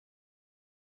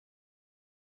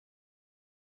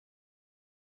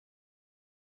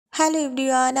Hello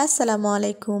everyone,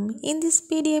 Assalamualaikum. In this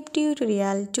PDF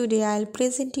tutorial, today I'll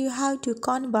present you how to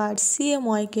convert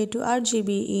CMYK to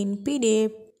RGB in PDF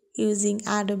using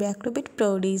Adobe Acrobat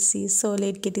Pro DC. So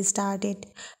let's get started.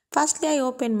 Firstly, I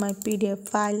open my PDF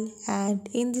file, and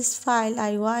in this file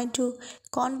I want to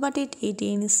convert it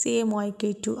in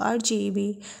CMYK to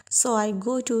RGB. So I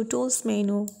go to Tools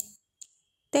menu.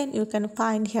 Then you can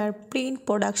find here Print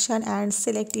Production and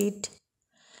select it.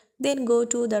 Then go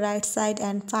to the right side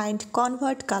and find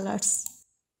Convert Colors.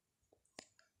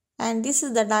 And this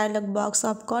is the dialog box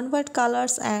of Convert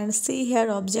Colors, and see here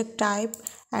Object Type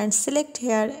and select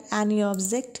here any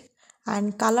object,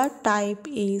 and color type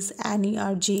is any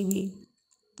RGB.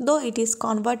 Though it is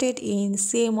converted in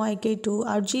CMYK to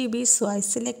RGB, so I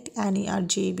select any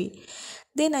RGB.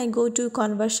 Then I go to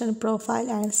Conversion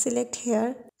Profile and select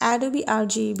here Adobe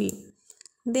RGB.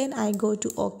 Then I go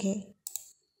to OK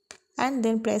and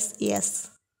then press Yes.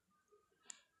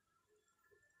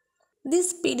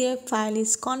 This PDF file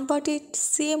is converted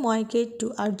CMYK to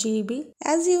RGB.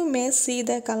 As you may see,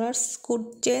 the colors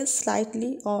could change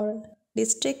slightly or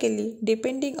drastically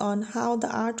depending on how the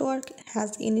artwork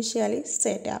has initially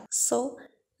set up. So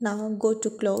now go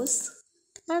to Close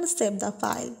and save the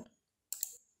file.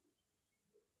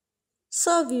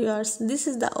 So viewers, this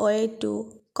is the way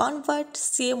to convert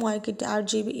CMYK to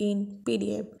RGB in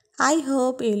PDF. I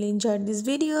hope you'll enjoy this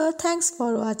video. Thanks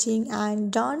for watching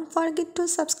and don't forget to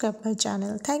subscribe my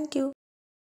channel. Thank you.